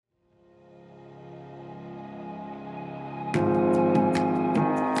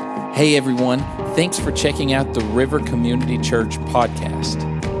Hey everyone, thanks for checking out the River Community Church podcast.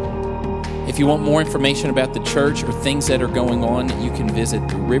 If you want more information about the church or things that are going on, you can visit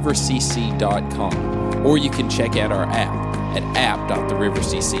therivercc.com, or you can check out our app at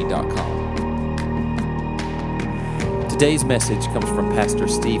app.therivercc.com. Today's message comes from Pastor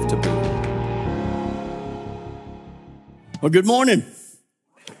Steve Tiebout. Well, good morning.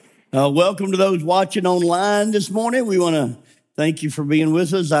 Welcome to those watching online this morning. We want to thank you for being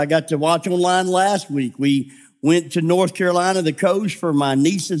with us. I got to watch online last week. We went to North Carolina, the coast, for my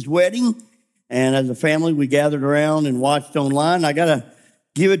niece's wedding. And as a family, we gathered around and watched online. I got to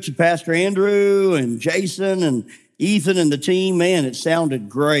give it to Pastor Andrew and Jason and Ethan and the team. Man, it sounded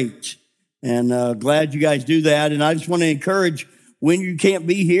great. And glad you guys do that. And I just want to encourage, when you can't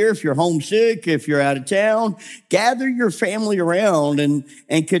be here, if you're homesick, if you're out of town, gather your family around and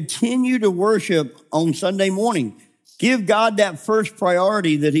continue to worship on Sunday morning. Give God that first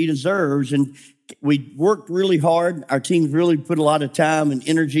priority that he deserves. And we worked really hard. Our teams really put a lot of time and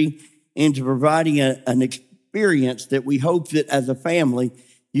energy into providing an experience that we hope that as a family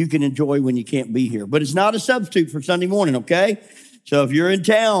you can enjoy when you can't be here. But it's not a substitute for Sunday morning, okay? So if you're in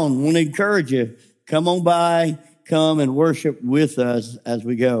town, I want to encourage you, come on by, come and worship with us as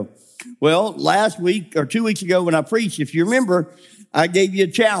we go. Well, last week or 2 weeks ago when I preached, if you remember, I gave you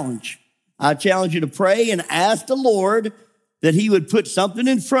a challenge. I challenge you to pray and ask the Lord that he would put something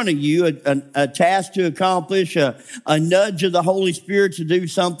in front of you, a task to accomplish, a nudge of the Holy Spirit to do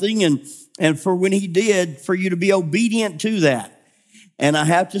something, and for when he did, for you to be obedient to that. And I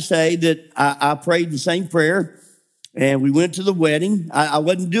have to say that I prayed the same prayer, and we went to the wedding. I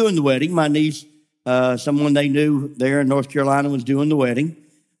wasn't doing the wedding. My niece, someone they knew there in North Carolina, was doing the wedding.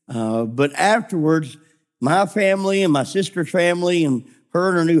 But afterwards, my family and my sister's family and her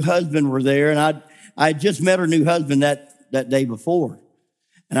and her new husband were there, and I just met her new husband that day before.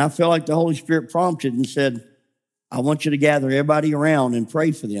 And I felt like the Holy Spirit prompted and said, I want you to gather everybody around and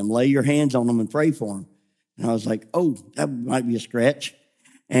pray for them. Lay your hands on them and pray for them. And I was like, oh, that might be a stretch.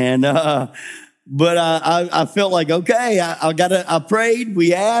 And but I felt like, okay, I prayed,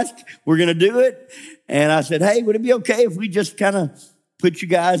 we asked, we're going to do it. And I said, hey, would it be okay if we just kind of put you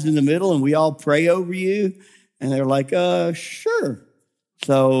guys in the middle and we all pray over you? And they're like, sure.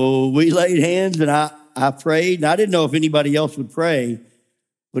 So we laid hands and I prayed, and I didn't know if anybody else would pray,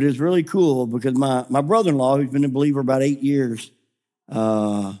 but it was really cool because my brother-in-law, who's been a believer about 8 years,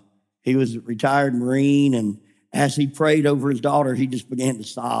 he was a retired Marine, and as he prayed over his daughter, he just began to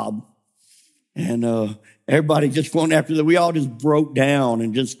sob. And everybody just went after that. We all just broke down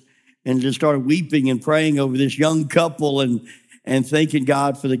and just started weeping and praying over this young couple and thanking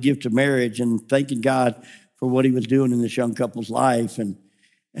God for the gift of marriage and thanking God for what he was doing in this young couple's life.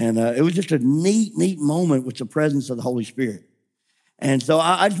 And it was just a neat moment with the presence of the Holy Spirit. And so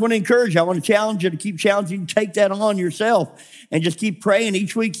I just want to encourage you. I want to challenge you to keep challenging, take that on yourself and just keep praying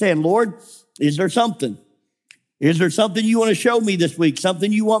each week saying, Lord, is there something? Is there something you want to show me this week?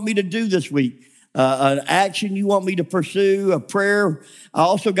 Something you want me to do this week? An action you want me to pursue? A prayer? I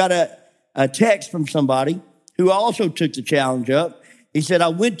also got a text from somebody who also took the challenge up. He said, I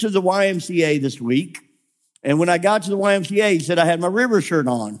went to the YMCA this week. And when I got to the YMCA, he said, I had my River shirt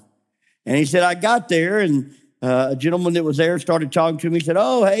on. And he said, I got there, and a gentleman that was there started talking to me. He said,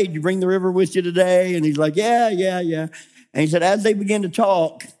 oh, hey, did you bring the River with you today? And he's like, yeah. And he said, as they began to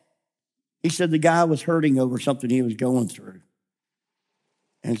talk, he said the guy was hurting over something he was going through.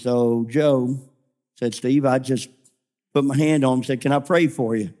 And so Joe said, Steve, I just put my hand on him and said, can I pray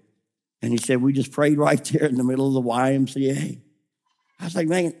for you? And he said, we just prayed right there in the middle of the YMCA. I was like,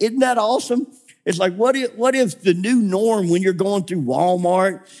 man, isn't that awesome? It's like, what if the new norm when you're going through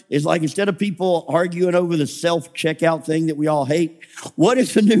Walmart is like, instead of people arguing over the self-checkout thing that we all hate, what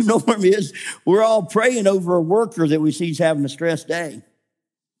if the new norm is we're all praying over a worker that we see is having a stressed day?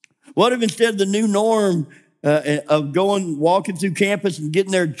 What if instead of the new norm of walking through campus and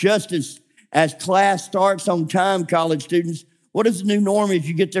getting there just as class starts on time, college students, what if the new norm is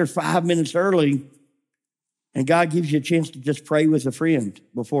you get there 5 minutes early and God gives you a chance to just pray with a friend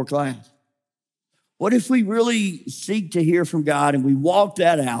before class? What if we really seek to hear from God and we walk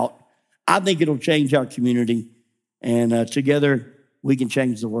that out? I think it'll change our community, and together we can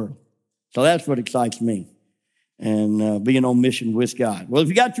change the world. So that's what excites me, and being on mission with God. Well, if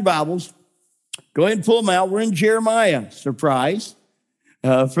you got your Bibles, go ahead and pull them out. We're in Jeremiah, surprise.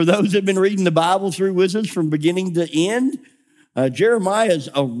 For those that have been reading the Bible through with us from beginning to end, Jeremiah is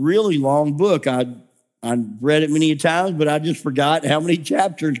a really long book. I read it many times, but I just forgot how many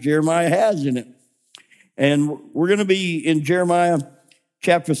chapters Jeremiah has in it. And we're going to be in Jeremiah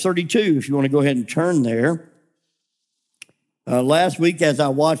chapter 32, if you want to go ahead and turn there. Last week, as I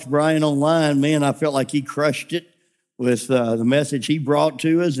watched Brian online, man, I felt like he crushed it with the message he brought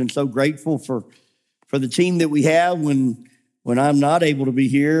to us, and so grateful for the team that we have when I'm not able to be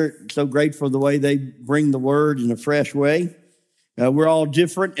here. So grateful for the way they bring the word in a fresh way. We're all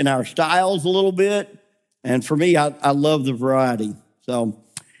different in our styles a little bit, and for me, I love the variety. So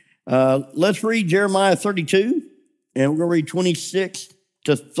let's read Jeremiah 32, and we're going to read 26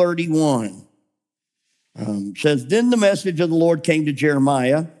 to 31. Says, then the message of the Lord came to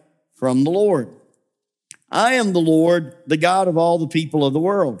Jeremiah from the Lord. I am the Lord, the God of all the people of the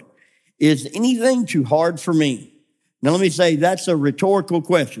world. Is anything too hard for me? Now, let me say that's a rhetorical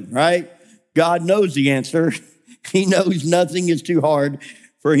question, right? God knows the answer. He knows nothing is too hard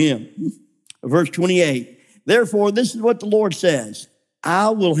for him. Verse 28, therefore, this is what the Lord says. I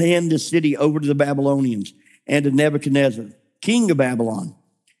will hand this city over to the Babylonians and to Nebuchadnezzar, king of Babylon,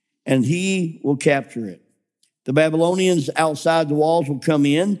 and he will capture it. The Babylonians outside the walls will come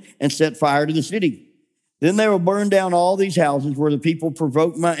in and set fire to the city. Then they will burn down all these houses where the people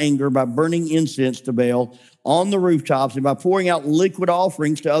provoked my anger by burning incense to Baal on the rooftops and by pouring out liquid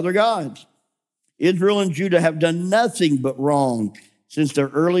offerings to other gods. Israel and Judah have done nothing but wrong since their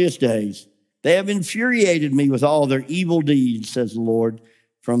earliest days. They have infuriated me with all their evil deeds, says the Lord.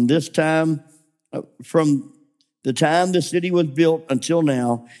 From the time the city was built until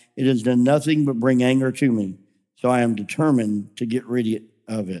now, it has done nothing but bring anger to me. So I am determined to get rid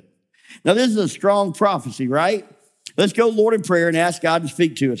of it. Now, this is a strong prophecy, right? Let's go, Lord, in prayer and ask God to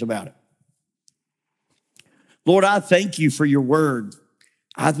speak to us about it. Lord, I thank you for your word.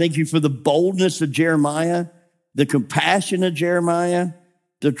 I thank you for the boldness of Jeremiah, the compassion of Jeremiah,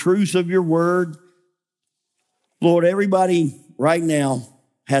 the truth of your word. Lord, everybody right now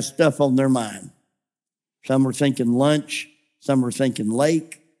has stuff on their mind. Some are thinking lunch. Some are thinking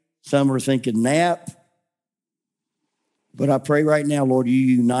lake. Some are thinking nap. But I pray right now, Lord, you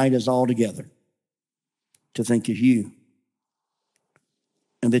unite us all together to think of you.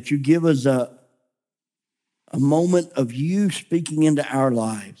 And that you give us a moment of you speaking into our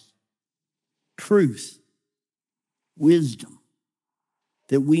lives. Truth, wisdom,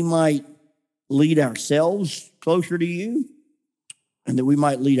 that we might lead ourselves closer to you and that we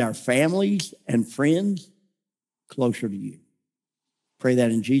might lead our families and friends closer to you. Pray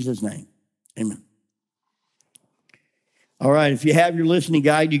that in Jesus' name. Amen. All right, if you have your listening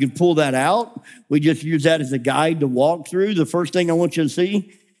guide, you can pull that out. We just use that as a guide to walk through. The first thing I want you to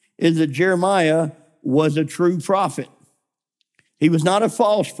see is that Jeremiah was a true prophet. He was not a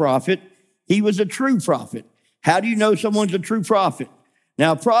false prophet. He was a true prophet. How do you know someone's a true prophet?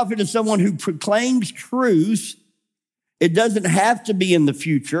 Now, a prophet is someone who proclaims truth. It doesn't have to be in the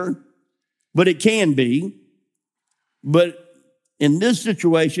future, but it can be. But in this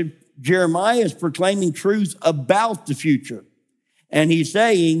situation, Jeremiah is proclaiming truth about the future. And he's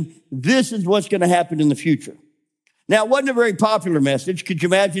saying, this is what's going to happen in the future. Now, it wasn't a very popular message. Could you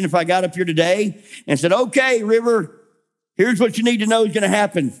imagine if I got up here today and said, okay, River, here's what you need to know is going to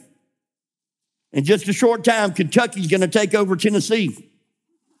happen. In just a short time, Kentucky's going to take over Tennessee.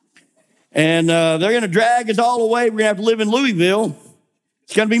 And they're going to drag us all away. We're going to have to live in Louisville.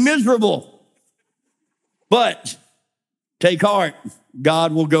 It's going to be miserable. But take heart.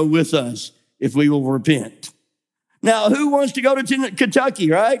 God will go with us if we will repent. Now, who wants to go to Kentucky,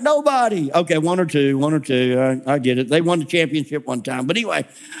 right? Nobody. Okay, one or two. I get it. They won the championship one time. But anyway,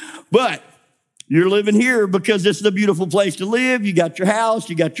 you're living here because this is a beautiful place to live. You got your house.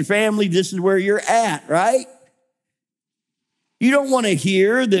 You got your family. This is where you're at, right? You don't want to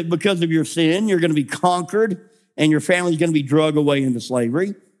hear that because of your sin, you're going to be conquered and your family's going to be dragged away into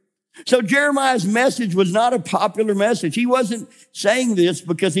slavery. So Jeremiah's message was not a popular message. He wasn't saying this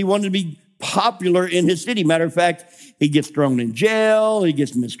because he wanted to be popular in his city. Matter of fact, he gets thrown in jail. He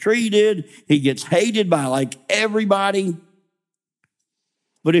gets mistreated. He gets hated by like everybody.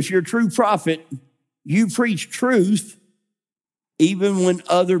 But if you're a true prophet, you preach truth even when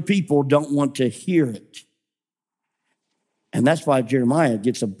other people don't want to hear it. And that's why Jeremiah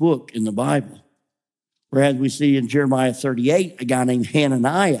gets a book in the Bible. Whereas we see in Jeremiah 38, a guy named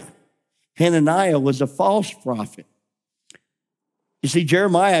Hananiah. Hananiah was a false prophet. You see,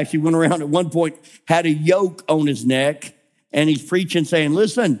 Jeremiah actually went around at one point, had a yoke on his neck, and he's preaching saying,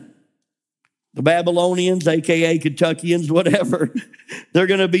 listen, the Babylonians, a.k.a. Kentuckians, whatever, they're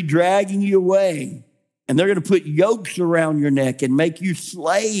going to be dragging you away, and they're going to put yokes around your neck and make you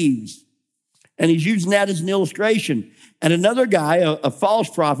slaves. And he's using that as an illustration. And another guy, a false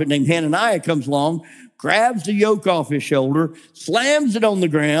prophet named Hananiah, comes along, grabs the yoke off his shoulder, slams it on the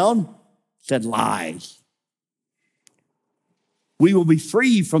ground, said lies. We will be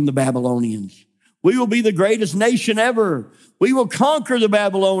free from the Babylonians. We will be the greatest nation ever. We will conquer the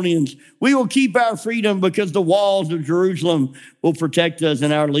Babylonians. We will keep our freedom because the walls of Jerusalem will protect us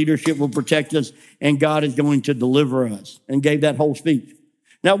and our leadership will protect us and God is going to deliver us, and gave that whole speech.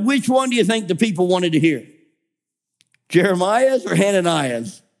 Now, which one do you think the people wanted to hear? Jeremiah's or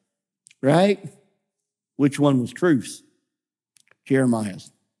Hananiah's? Right? Which one was truth?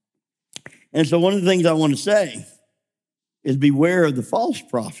 Jeremiah's. And so one of the things I want to say is beware of the false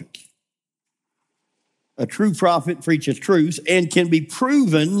prophet. A true prophet preaches truth and can be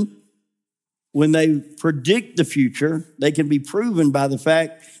proven when they predict the future. They can be proven by the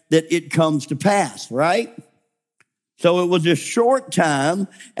fact that it comes to pass, right? So it was a short time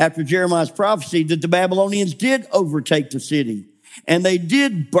after Jeremiah's prophecy that the Babylonians did overtake the city, and they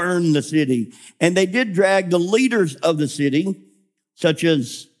did burn the city, and they did drag the leaders of the city, such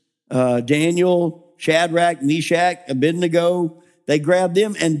as Daniel, Shadrach, Meshach, Abednego. They grabbed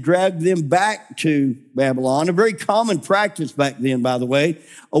them and dragged them back to Babylon. A very common practice back then, by the way.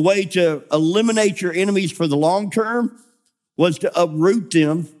 A way to eliminate your enemies for the long term was to uproot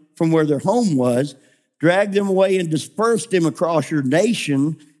them from where their home was, drag them away and disperse them across your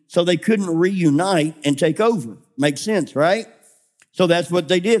nation so they couldn't reunite and take over. Makes sense, right? So that's what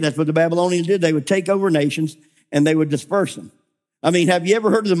they did. That's what the Babylonians did. They would take over nations and they would disperse them. I mean, have you ever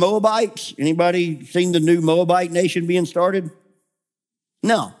heard of the Moabites? Anybody seen the new Moabite nation being started?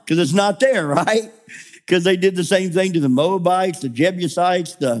 No, because it's not there, right? Because they did the same thing to the Moabites, the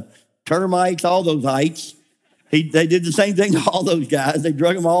Jebusites, the termites, all those ites. They did the same thing to all those guys. They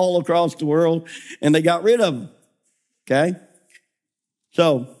drug them all across the world, and they got rid of them, okay?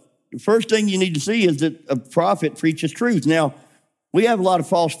 So the first thing you need to see is that a prophet preaches truth. Now, we have a lot of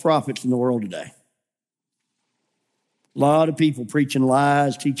false prophets in the world today. A lot of people preaching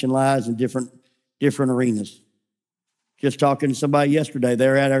lies, teaching lies in different arenas. Just talking to somebody yesterday. They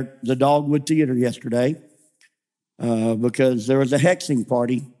were at the Dogwood Theater yesterday because there was a hexing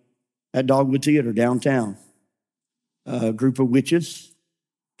party at Dogwood Theater downtown. A group of witches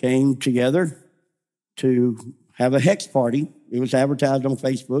came together to have a hex party. It was advertised on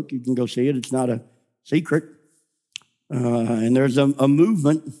Facebook. You can go see it. It's not a secret. And there's a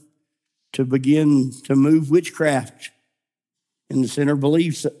movement to begin to move witchcraft in the center of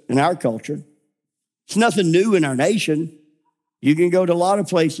beliefs in our culture. It's nothing new in our nation. You can go to a lot of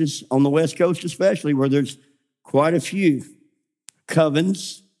places on the West Coast especially where there's quite a few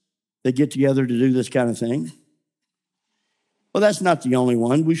covens that get together to do this kind of thing. Well, that's not the only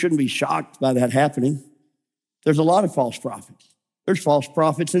one. We shouldn't be shocked by that happening. There's a lot of false prophets. There's false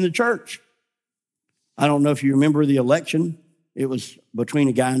prophets in the church. I don't know if you remember the election. It was between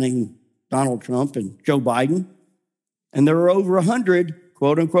a guy named Donald Trump and Joe Biden. And there were over 100,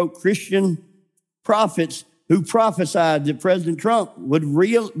 quote unquote, Christian prophets who prophesied that President Trump would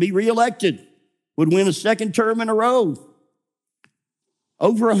be reelected, would win a second term in a row.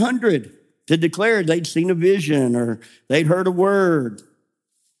 Over 100 that declared they'd seen a vision or they'd heard a word.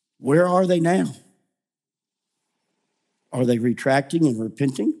 Where are they now? Are they retracting and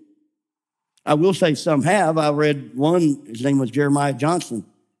repenting? I will say some have. I read one, his name was Jeremiah Johnson,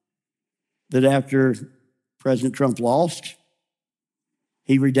 that after President Trump lost,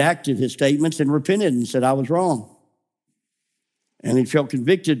 he redacted his statements and repented and said, I was wrong. And he felt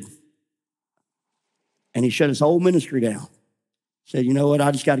convicted. And he shut his whole ministry down. Said, you know what,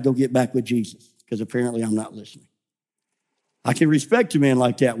 I just got to go get back with Jesus because apparently I'm not listening. I can respect a man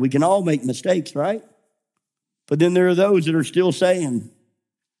like that. We can all make mistakes, right? But then there are those that are still saying,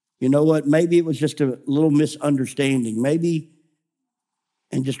 you know what, maybe it was just a little misunderstanding. Maybe,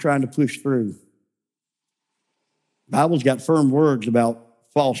 and just trying to push through. The Bible's got firm words about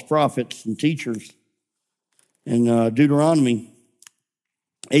false prophets and teachers. In Deuteronomy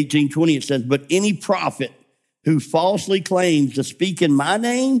 18:20, it says, but any prophet who falsely claims to speak in my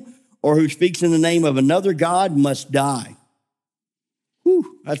name or who speaks in the name of another God must die.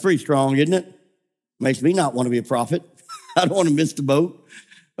 Whew, that's pretty strong, isn't it? Makes me not want to be a prophet. I don't want to miss the boat.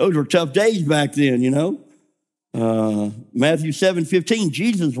 Those were tough days back then, you know. Matthew 7:15,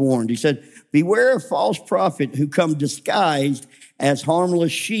 Jesus warned. He said, beware of false prophets who come disguised as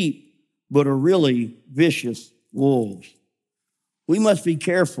harmless sheep, but are really vicious wolves. We must be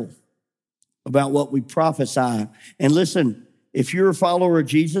careful about what we prophesy. And listen, if you're a follower of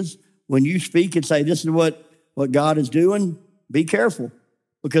Jesus, when you speak and say, this is what God is doing, be careful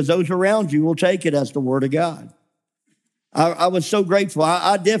because those around you will take it as the word of God. I was so grateful.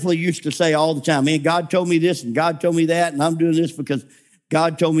 I definitely used to say all the time, man, God told me this and God told me that, and I'm doing this because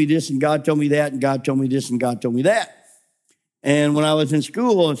God told me this and God told me that, and God told me this and God told me that. And when I was in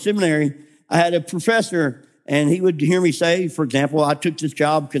school, in seminary, I had a professor And he would hear me say, for example, I took this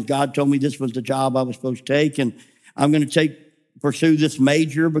job because God told me this was the job I was supposed to take. And I'm going to pursue this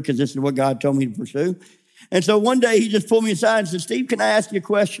major because this is what God told me to pursue. And so one day he just pulled me aside and said, Steve, can I ask you a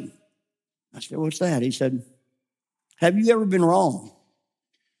question? I said, what's that? He said, have you ever been wrong?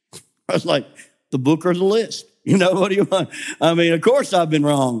 I was like, the book or the list? You know, what do you want? I mean, of course I've been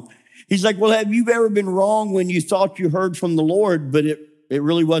wrong. He's like, well, have you ever been wrong when you thought you heard from the Lord, but it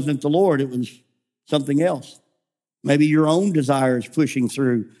really wasn't the Lord, it was something else? Maybe your own desires pushing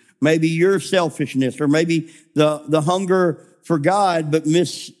through. Maybe your selfishness, or maybe the hunger for God, but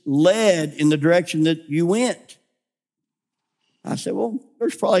misled in the direction that you went. I said, well,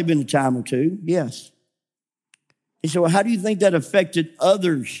 there's probably been a time or two, yes. He said, well, how do you think that affected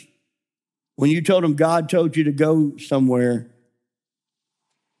others when you told them God told you to go somewhere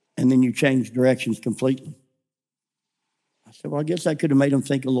and then you changed directions completely? I said, well, I guess I could have made them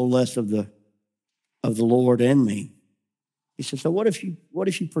think a little less of the Lord and me. He said, so what if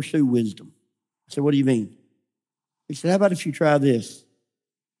you pursue wisdom? I said, what do you mean? He said, how about if you try this?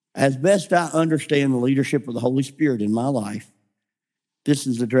 As best I understand the leadership of the Holy Spirit in my life, this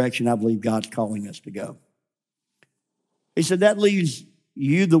is the direction I believe God's calling us to go. He said, that leaves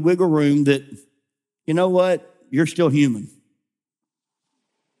you the wiggle room that, you know what? You're still human.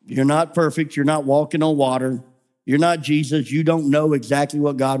 You're not perfect. You're not walking on water. You're not Jesus. You don't know exactly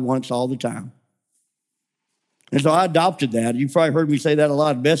what God wants all the time. And so I adopted that. You've probably heard me say that a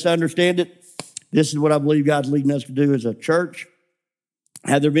lot. Best I understand it, this is what I believe God's leading us to do as a church.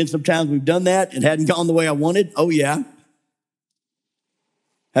 Have there been some times we've done that? It hadn't gone the way I wanted? Oh, yeah.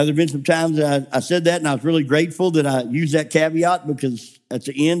 Have there been some times that I said that and I was really grateful that I used that caveat, because at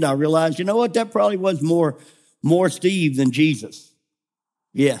the end I realized, you know what, that probably was more Steve than Jesus.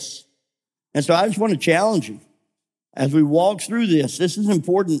 Yes. And so I just want to challenge you. As we walk through this is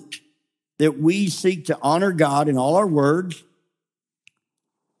important that we seek to honor God in all our words,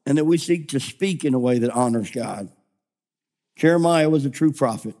 and that we seek to speak in a way that honors God. Jeremiah was a true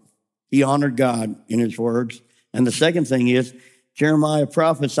prophet. He honored God in his words. And the second thing is, Jeremiah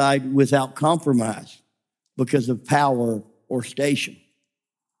prophesied without compromise because of power or station.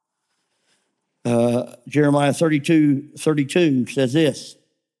 Jeremiah 32 says this: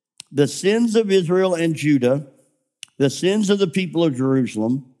 the sins of Israel and Judah, the sins of the people of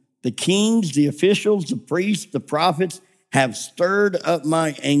Jerusalem, the kings, the officials, the priests, the prophets have stirred up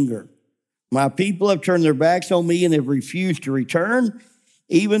my anger. My people have turned their backs on me and have refused to return.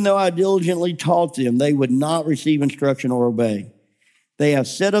 Even though I diligently taught them, they would not receive instruction or obey. They have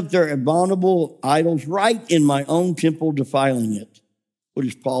set up their abominable idols right in my own temple, defiling it. What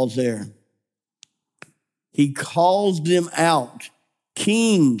is Paul's there? He calls them out.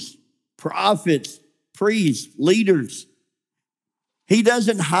 Kings, prophets, priests, leaders. He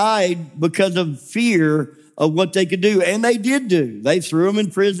doesn't hide because of fear of what they could do. And they did do. They threw him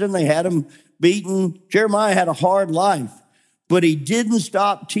in prison. They had him beaten. Jeremiah had a hard life, but he didn't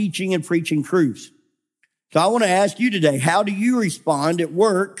stop teaching and preaching truth. So I want to ask you today, how do you respond at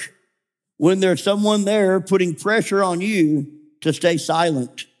work when there's someone there putting pressure on you to stay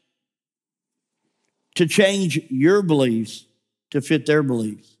silent, to change your beliefs to fit their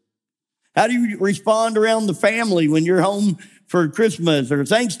beliefs? How do you respond around the family when you're home for Christmas or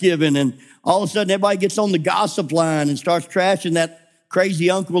Thanksgiving and all of a sudden everybody gets on the gossip line and starts trashing that crazy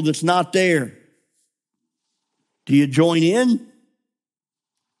uncle that's not there? Do you join in?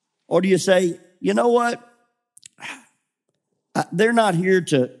 Or do you say, you know what? They're not here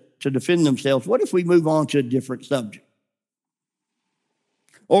to defend themselves. What if we move on to a different subject?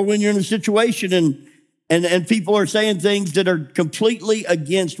 Or when you're in a situation and people are saying things that are completely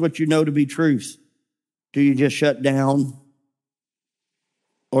against what you know to be truth, do you just shut down?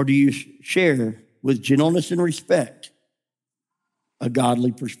 Or do you share with gentleness and respect a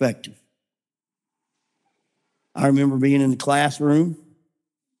godly perspective? I remember being in the classroom,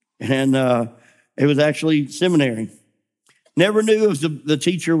 and it was actually seminary. Never knew if the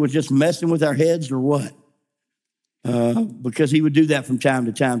teacher was just messing with our heads or what, because he would do that from time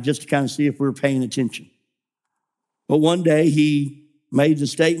to time just to kind of see if we were paying attention. But one day he made the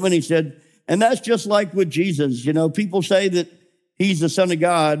statement, he said, and that's just like with Jesus. You know, people say that he's the Son of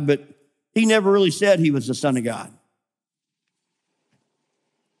God, but he never really said he was the Son of God.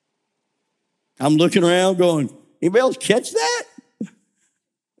 I'm looking around going, anybody else catch that?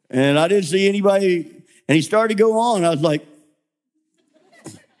 And I didn't see anybody. And he started to go on. I was like,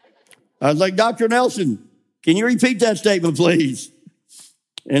 Dr. Nelson, can you repeat that statement, please?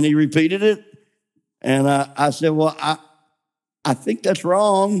 And he repeated it. And I said, well, I think that's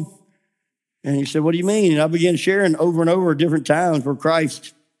wrong. And he said, what do you mean? And I began sharing over and over different times where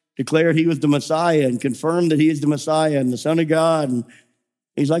Christ declared he was the Messiah and confirmed that he is the Messiah and the Son of God. And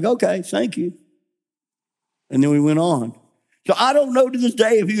he's like, okay, thank you. And then we went on. So I don't know to this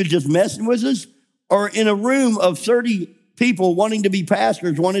day if he was just messing with us or in a room of 30 people wanting to be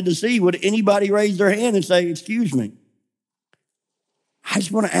pastors, wanted to see, would anybody raise their hand and say, excuse me? I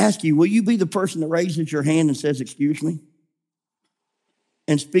just want to ask you, will you be the person that raises your hand and says, excuse me?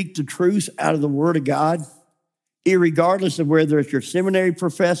 And speak the truth out of the Word of God, irregardless of whether it's your seminary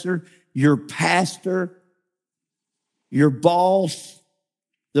professor, your pastor, your boss,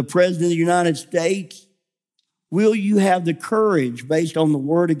 the President of the United States? Will you have the courage based on the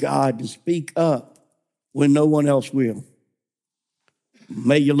Word of God to speak up when no one else will?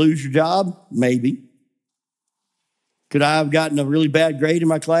 May you lose your job? Maybe. Could I have gotten a really bad grade in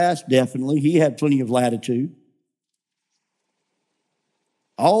my class? Definitely. He had plenty of latitude.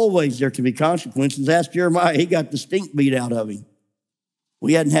 Always there can be consequences. Ask Jeremiah, he got the stink beat out of him.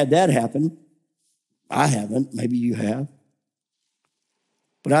 We hadn't had that happen. I haven't. Maybe you have.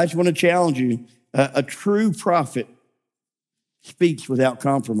 But I just want to challenge you. A true prophet speaks without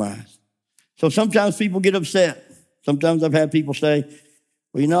compromise. So sometimes people get upset. Sometimes I've had people say,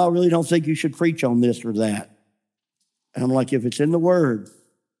 well, you know, I really don't think you should preach on this or that. And I'm like, if it's in the Word,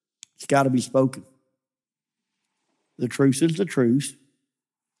 it's got to be spoken. The truth is the truth.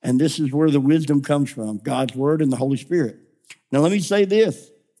 And this is where the wisdom comes from, God's Word and the Holy Spirit. Now, let me say this.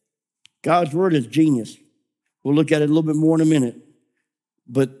 God's Word is genius. We'll look at it a little bit more in a minute.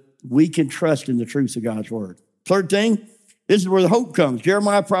 But we can trust in the truth of God's Word. Third thing, this is where the hope comes.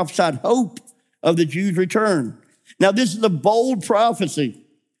 Jeremiah prophesied hope of the Jews' return. Now, this is a bold prophecy.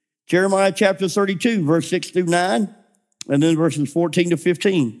 Jeremiah chapter 32, verse 6 through 9, and then verses 14 to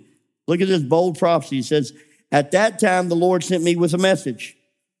 15. Look at this bold prophecy. It says, at that time, the Lord sent me with a message.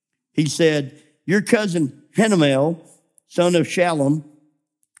 He said, your cousin Hanamel, son of Shallum,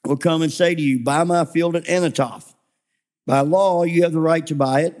 will come and say to you, buy my field at Anathoth. By law, you have the right to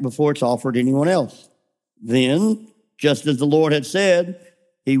buy it before it's offered to anyone else. Then, just as the Lord had said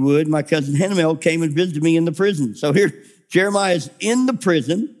he would, my cousin Hanamel came and visited me in the prison. So here, Jeremiah is in the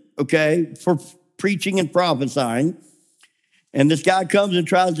prison, okay, for preaching and prophesying. And this guy comes and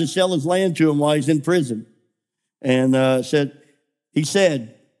tries to sell his land to him while he's in prison. And he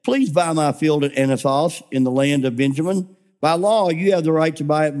said, please buy my field at Anathoth in the land of Benjamin. By law, you have the right to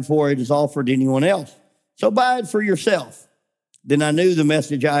buy it before it is offered to anyone else. So buy it for yourself. Then I knew the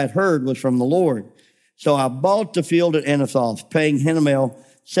message I had heard was from the Lord. So I bought the field at Anathoth, paying Hanamel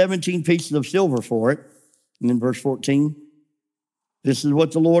 17 pieces of silver for it. And then verse 14, this is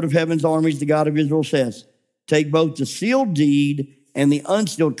what the Lord of heaven's armies, the God of Israel, says. Take both the sealed deed and the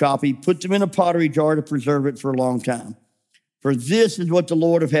unsealed copy, put them in a pottery jar to preserve it for a long time. For this is what the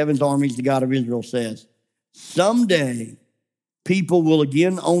Lord of heaven's armies, the God of Israel, says. Someday, people will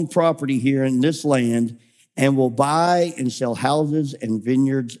again own property here in this land and will buy and sell houses and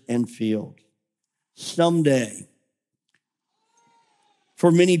vineyards and fields. Someday.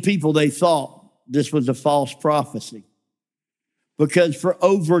 For many people, they thought this was a false prophecy because for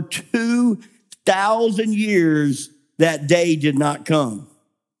over 2,000 years, that day did not come.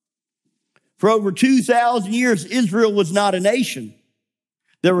 For over 2,000 years, Israel was not a nation.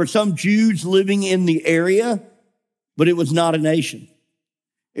 There were some Jews living in the area, but it was not a nation.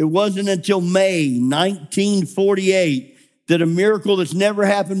 It wasn't until May 1948 that a miracle that's never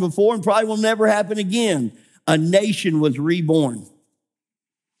happened before and probably will never happen again, a nation was reborn.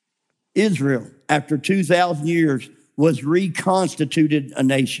 Israel, after 2,000 years, was reconstituted a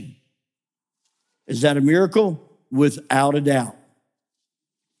nation. Is that a miracle? Without a doubt.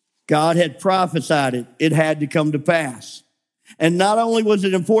 God had prophesied it. It had to come to pass. And not only was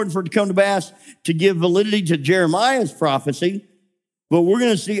it important for it to come to pass to give validity to Jeremiah's prophecy, but we're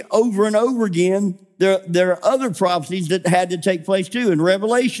going to see over and over again, there are other prophecies that had to take place too. In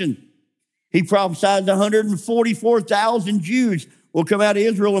Revelation, he prophesied 144,000 Jews will come out of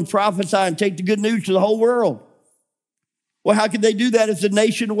Israel and prophesy and take the good news to the whole world. Well, how could they do that if the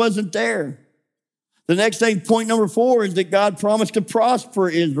nation wasn't there? The next thing, point number 4, is that God promised to prosper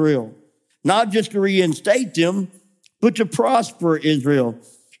Israel, not just to reinstate them, but to prosper Israel.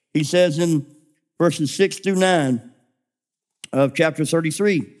 He says in verses 6 through 9 of chapter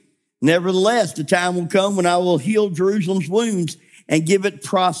 33, nevertheless, the time will come when I will heal Jerusalem's wounds and give it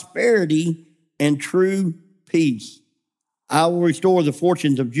prosperity and true peace. I will restore the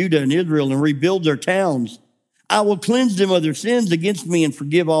fortunes of Judah and Israel and rebuild their towns. I will cleanse them of their sins against me and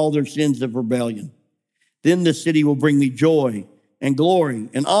forgive all their sins of rebellion. Then this city will bring me joy and glory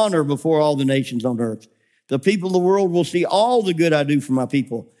and honor before all the nations on earth. The people of the world will see all the good I do for my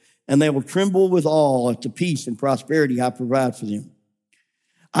people, and they will tremble with awe at the peace and prosperity I provide for them.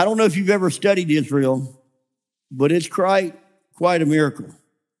 I don't know if you've ever studied Israel, but it's quite a miracle.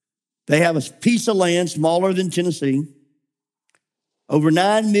 They have a piece of land smaller than Tennessee. Over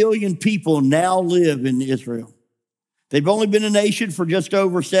 9 million people now live in Israel. They've only been a nation for just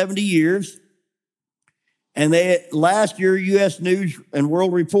over 70 years. And last year, U.S. News and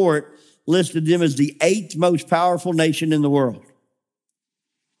World Report listed them as the 8th most powerful nation in the world.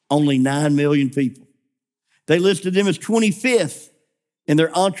 Only 9 million people. They listed them as 25th in their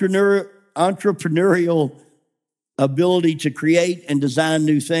entrepreneurial ability to create and design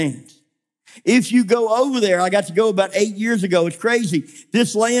new things. If you go over there, I got to go about 8 years ago. It's crazy.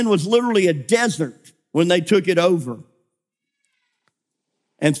 This land was literally a desert when they took it over.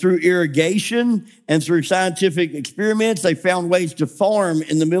 And through irrigation and through scientific experiments, they found ways to farm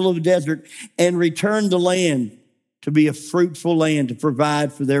in the middle of the desert and return the land to be a fruitful land to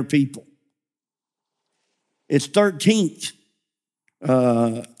provide for their people. It's 13th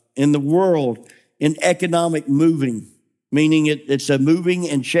in the world in economic moving, meaning it's a moving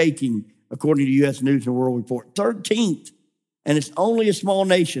and shaking, according to U.S. News and World Report. 13th, and it's only a small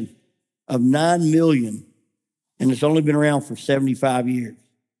nation of 9 million, and it's only been around for 75 years.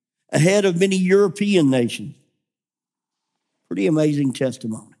 Ahead of many European nations. Pretty amazing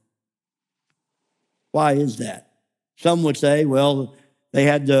testimony. Why is that? Some would say, well, they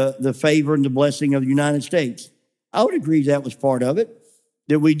had the favor and the blessing of the United States. I would agree that was part of it,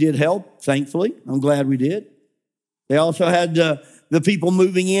 that we did help, thankfully. I'm glad we did. They also had the people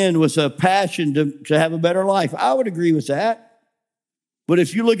moving in with a passion to have a better life. I would agree with that. But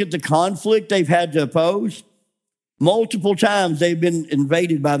if you look at the conflict they've had to oppose, multiple times they've been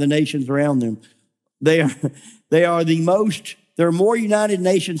invaded by the nations around them. There are more United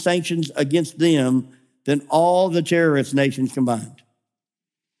Nations sanctions against them than all the terrorist nations combined.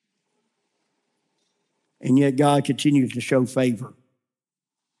 And yet God continues to show favor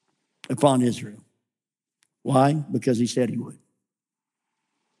upon Israel. Why? Because he said he would.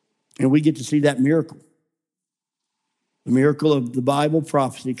 And we get to see that miracle. The miracle of the Bible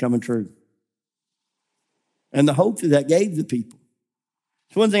prophecy coming true. And the hope that gave the people.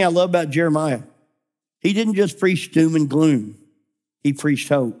 It's one thing I love about Jeremiah. He didn't just preach doom and gloom. He preached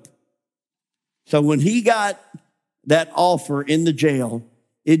hope. So when he got that offer in the jail,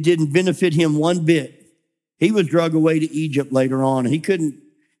 it didn't benefit him one bit. He was dragged away to Egypt later on. He couldn't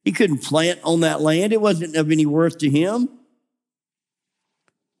plant on that land. It wasn't of any worth to him.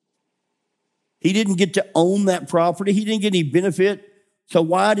 He didn't get to own that property. He didn't get any benefit. So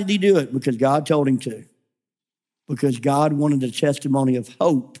why did he do it? Because God told him to. Because God wanted a testimony of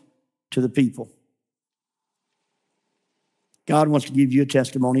hope to the people. God wants to give you a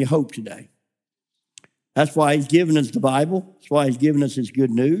testimony of hope today. That's why he's given us the Bible. That's why he's given us his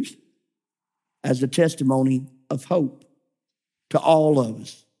good news as a testimony of hope to all of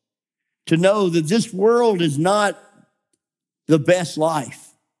us. To know that this world is not the best life.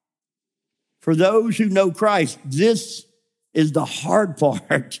 For those who know Christ, this is the hard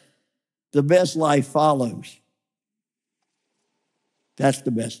part. The best life follows. That's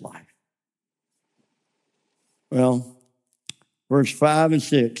the best life. Well, verse 5 and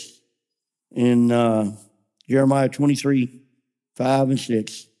 6 in Jeremiah 23, 5 and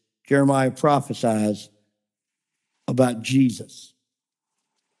 6, Jeremiah prophesies about Jesus.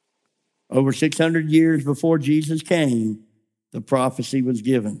 Over 600 years before Jesus came, the prophecy was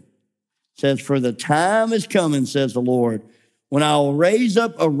given. It says, for the time is coming, says the Lord, when I will raise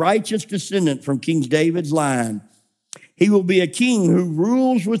up a righteous descendant from King David's line. He will be a king who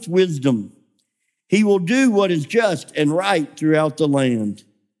rules with wisdom. He will do what is just and right throughout the land.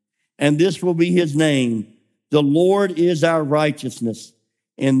 And this will be his name. The Lord is our righteousness.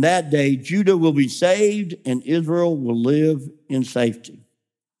 In that day, Judah will be saved and Israel will live in safety.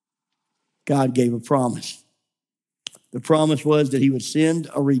 God gave a promise. The promise was that he would send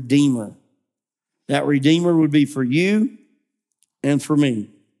a redeemer. That redeemer would be for you and for me.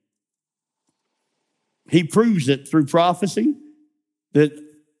 He proves it through prophecy that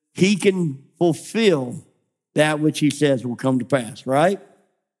he can fulfill that which he says will come to pass, right?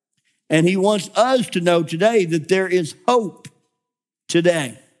 And he wants us to know today that there is hope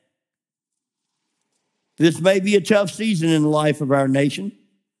today. This may be a tough season in the life of our nation,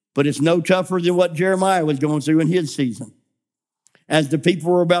 but it's no tougher than what Jeremiah was going through in his season. As the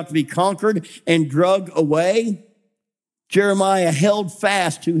people were about to be conquered and dragged away, Jeremiah held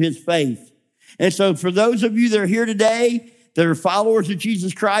fast to his faith. And so for those of you that are here today, that are followers of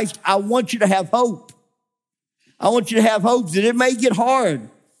Jesus Christ, I want you to have hope. I want you to have hope that it may get hard.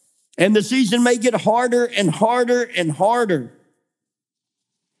 And the season may get harder and harder and harder.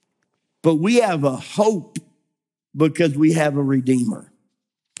 But we have a hope because we have a Redeemer.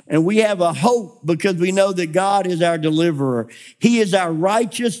 And we have a hope because we know that God is our deliverer. He is our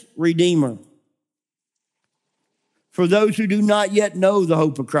righteous Redeemer. For those who do not yet know the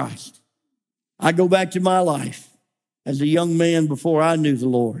hope of Christ, I go back to my life as a young man before I knew the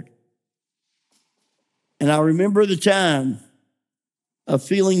Lord. And I remember the time of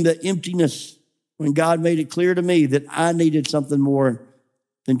feeling the emptiness when God made it clear to me that I needed something more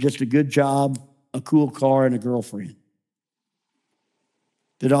than just a good job, a cool car, and a girlfriend.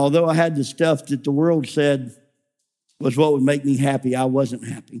 That although I had the stuff that the world said was what would make me happy, I wasn't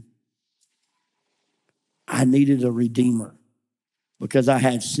happy. I needed a Redeemer because I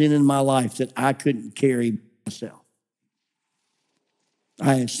had sin in my life that I couldn't carry myself.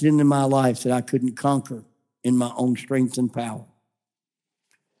 I had sin in my life that I couldn't conquer in my own strength and power.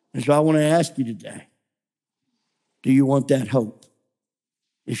 And so I want to ask you today, do you want that hope?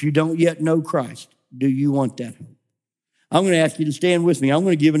 If you don't yet know Christ, do you want that hope? I'm going to ask you to stand with me. I'm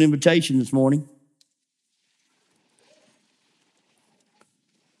going to give an invitation this morning.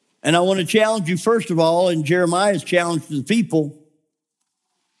 And I want to challenge you, first of all, and Jeremiah's challenge to the people,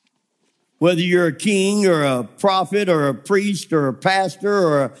 whether you're a king or a prophet or a priest or a pastor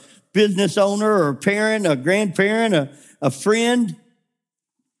or a business owner or a parent, a grandparent, a friend,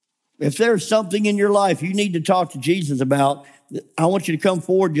 if there's something in your life you need to talk to Jesus about, I want you to come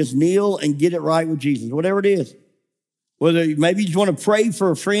forward, just kneel and get it right with Jesus, whatever it is. Whether maybe you just want to pray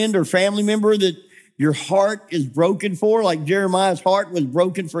for a friend or family member that your heart is broken for, like Jeremiah's heart was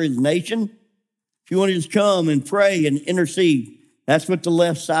broken for his nation. If you want to just come and pray and intercede, that's what the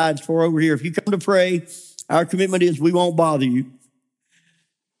left side's for over here. If you come to pray, our commitment is we won't bother you.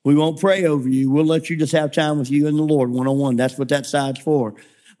 We won't pray over you. We'll let you just have time with you and the Lord one-on-one. That's what that side's for.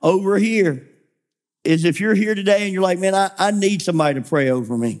 Over here is if you're here today and you're like, man, I need somebody to pray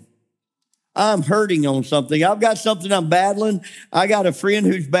over me. I'm hurting on something. I've got something I'm battling. I got a friend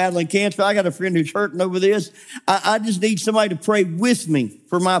who's battling cancer. I got a friend who's hurting over this. I just need somebody to pray with me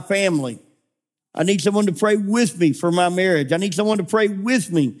for my family. I need someone to pray with me for my marriage. I need someone to pray with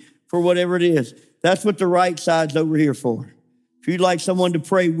me for whatever it is. That's what the right side's over here for. If you'd like someone to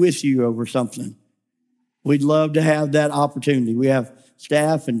pray with you over something, we'd love to have that opportunity. We have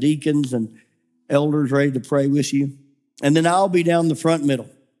staff and deacons and elders ready to pray with you. And then I'll be down the front middle.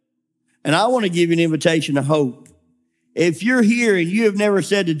 And I want to give you an invitation to hope. If you're here and you have never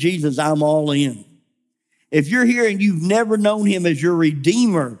said to Jesus, I'm all in. If you're here and you've never known him as your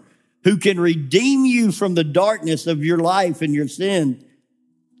Redeemer, who can redeem you from the darkness of your life and your sin,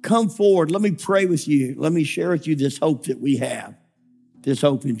 come forward. Let me pray with you. Let me share with you this hope that we have. This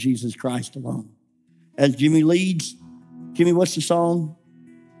hope in Jesus Christ alone. As Jimmy leads, Jimmy, what's the song?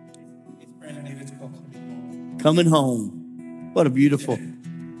 Coming Home. What a beautiful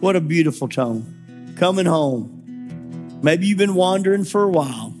tone. Coming home. Maybe you've been wandering for a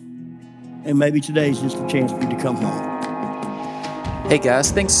while, and maybe today's just a chance for you to come home. Hey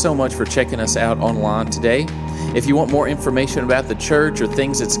guys, thanks so much for checking us out online today. If you want more information about the church or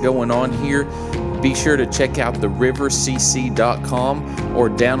things that's going on here, be sure to check out therivercc.com or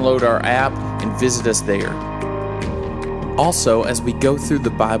download our app and visit us there. Also, as we go through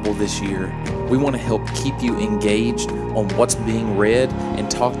the Bible this year, we want to help keep you engaged on what's being read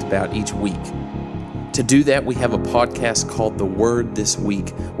and talked about each week. To do that, we have a podcast called The Word This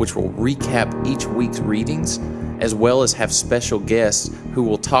Week, which will recap each week's readings, as well as have special guests who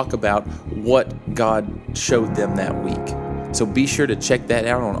will talk about what God showed them that week. So be sure to check that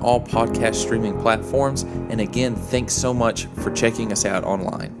out on all podcast streaming platforms. And again, thanks so much for checking us out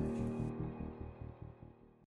online.